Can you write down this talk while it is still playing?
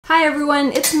Hi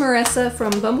everyone, it's Marisa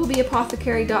from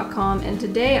bumblebeeapothecary.com, and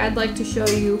today I'd like to show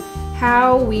you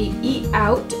how we eat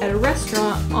out at a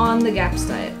restaurant on the GAPS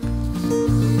diet.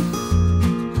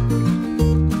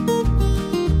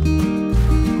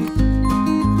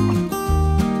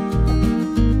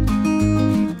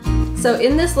 So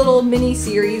in this little mini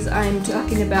series I'm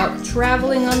talking about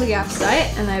traveling on the GAPS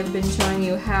diet, and I've been showing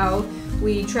you how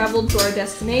we traveled to our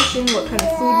destination, what kind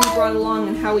of food we brought along,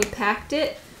 and how we packed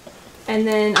it. And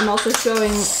then I'm also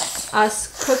showing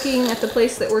us cooking at the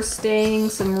place that we're staying,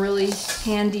 some really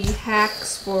handy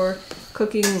hacks for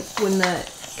cooking when the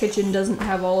kitchen doesn't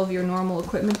have all of your normal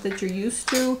equipment that you're used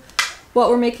to, what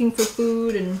we're making for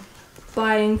food and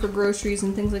buying for groceries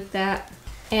and things like that.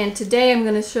 And today I'm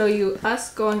going to show you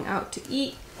us going out to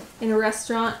eat in a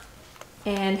restaurant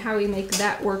and how we make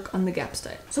that work on the GAPS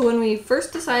diet. So when we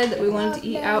first decided that we wanted to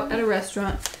eat out at a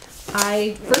restaurant,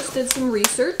 I first did some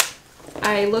research.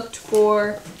 I looked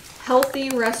for healthy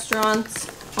restaurants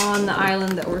on the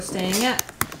island that we're staying at.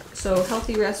 So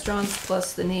healthy restaurants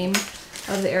plus the name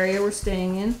of the area we're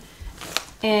staying in.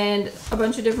 And a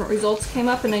bunch of different results came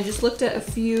up, and I just looked at a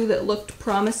few that looked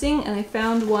promising, and I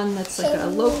found one that's like a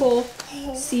local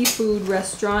seafood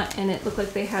restaurant, and it looked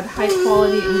like they had high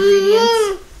quality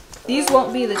ingredients. These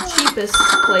won't be the cheapest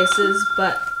places,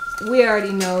 but we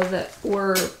already know that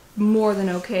we're more than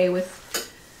okay with,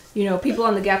 you know, people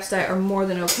on the GAPS diet are more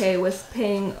than okay with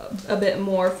paying a bit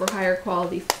more for higher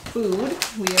quality food.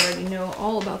 We already know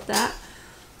all about that.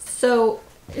 So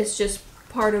it's just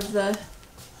part of the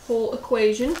whole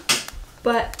equation.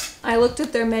 But I looked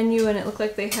at their menu and it looked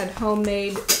like they had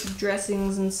homemade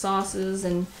dressings and sauces,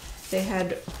 and they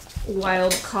had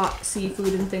wild caught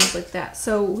seafood and things like that.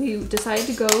 So we decided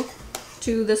to go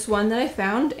to this one that I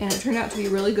found, and it turned out to be a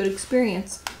really good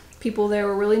experience. People there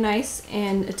were really nice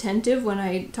and attentive when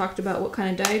I talked about what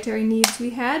kind of dietary needs we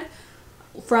had.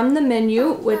 From the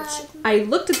menu, which I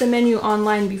looked at the menu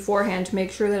online beforehand to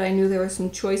make sure that I knew there were some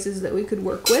choices that we could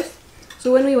work with.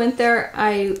 So when we went there,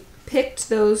 I picked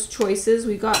those choices.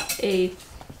 We got a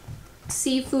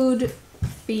seafood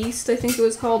feast, I think it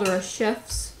was called, or a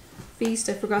chef's feast.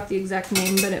 I forgot the exact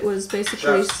name, but it was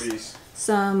basically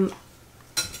some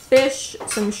fish,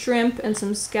 some shrimp, and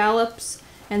some scallops.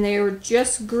 And they were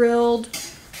just grilled,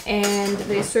 and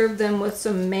they served them with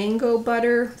some mango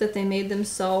butter that they made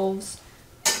themselves,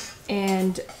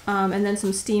 and then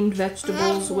some steamed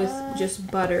vegetables with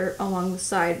just butter along the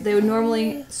side. They would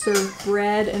normally serve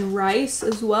bread and rice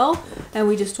as well, and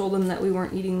we just told them that we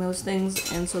weren't eating those things,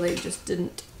 and so they just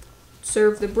didn't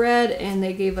serve the bread, and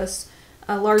they gave us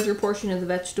a larger portion of the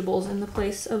vegetables in the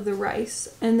place of the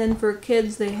rice. And then for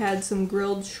kids, they had some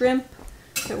grilled shrimp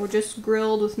that were just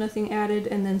grilled with nothing added,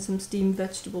 and then some steamed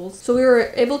vegetables. So we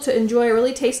were able to enjoy a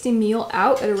really tasty meal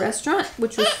out at a restaurant,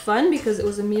 which was fun because it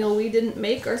was a meal we didn't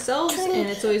make ourselves, and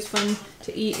it's always fun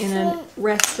to eat in a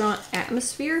restaurant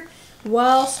atmosphere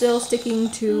while still sticking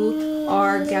to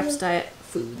our GAPS diet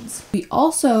foods. We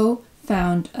also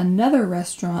found another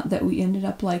restaurant that we ended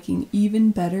up liking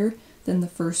even better than the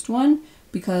first one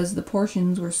because the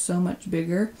portions were so much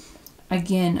bigger.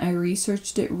 Again, I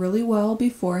researched it really well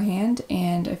beforehand,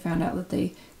 and I found out that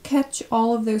they catch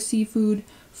all of their seafood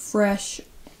fresh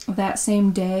that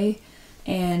same day,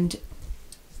 and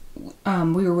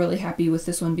we were really happy with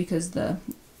this one because the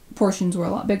portions were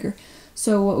a lot bigger.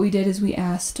 So what we did is we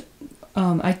asked,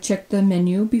 I checked the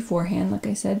menu beforehand, like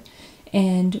I said,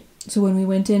 and so when we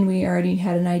went in, we already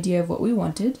had an idea of what we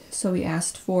wanted. So we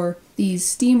asked for these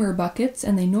steamer buckets,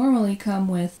 and they normally come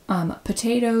with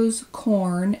potatoes,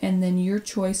 corn, and then your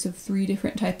choice of 3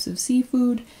 different types of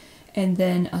seafood, and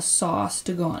then a sauce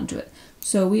to go onto it.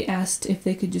 So we asked if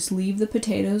they could just leave the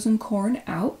potatoes and corn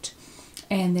out,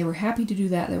 and they were happy to do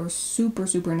that. They were super,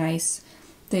 super nice.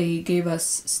 They gave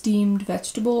us steamed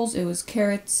vegetables. It was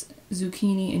carrots,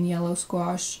 zucchini, and yellow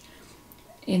squash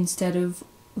instead of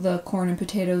the corn and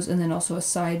potatoes, and then also a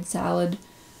side salad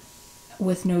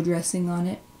with no dressing on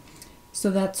it. So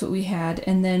that's what we had,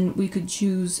 and then we could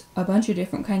choose a bunch of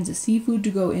different kinds of seafood to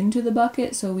go into the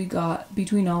bucket. So we got,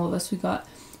 between all of us, we got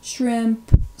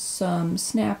shrimp, some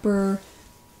snapper,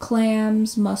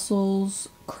 clams, mussels,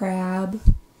 crab.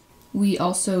 We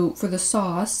also, for the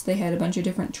sauce, they had a bunch of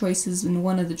different choices, and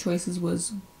one of the choices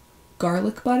was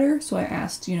garlic butter. So I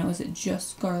asked, you know, is it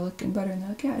just garlic and butter? And they're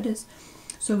like, yeah, it is.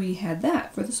 So we had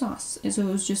that for the sauce. So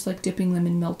it was just like dipping them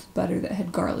in melted butter that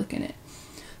had garlic in it.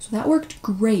 So that worked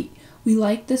great. We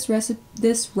liked this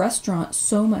restaurant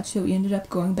so much that we ended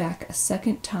up going back a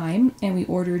second time, and we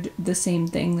ordered the same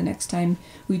thing the next time.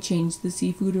 We changed the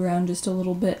seafood around just a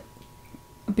little bit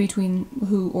between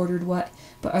who ordered what,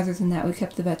 but other than that, we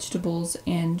kept the vegetables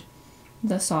and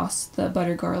the sauce, the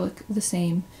butter garlic, the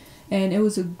same. And it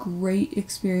was a great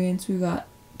experience. We got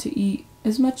to eat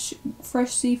as much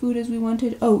fresh seafood as we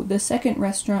wanted. Oh, the second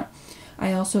restaurant,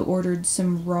 I also ordered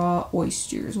some raw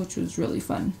oysters, which was really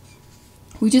fun.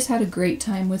 We just had a great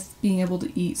time with being able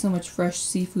to eat so much fresh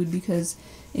seafood because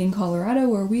in Colorado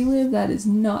where we live, that is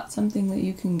not something that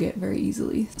you can get very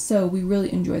easily. So we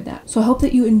really enjoyed that. So I hope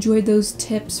that you enjoyed those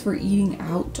tips for eating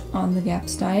out on the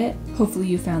GAPS diet. Hopefully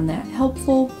you found that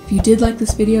helpful. If you did like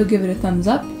this video, give it a thumbs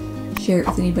up. Share it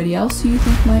with anybody else who you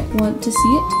think might want to see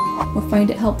it or find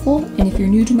it helpful. And if you're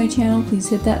new to my channel, please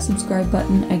hit that subscribe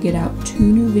button. I get out 2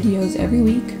 new videos every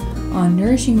week on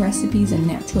nourishing recipes and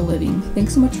natural living.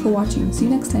 Thanks so much for watching. See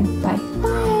you next time.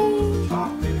 Bye.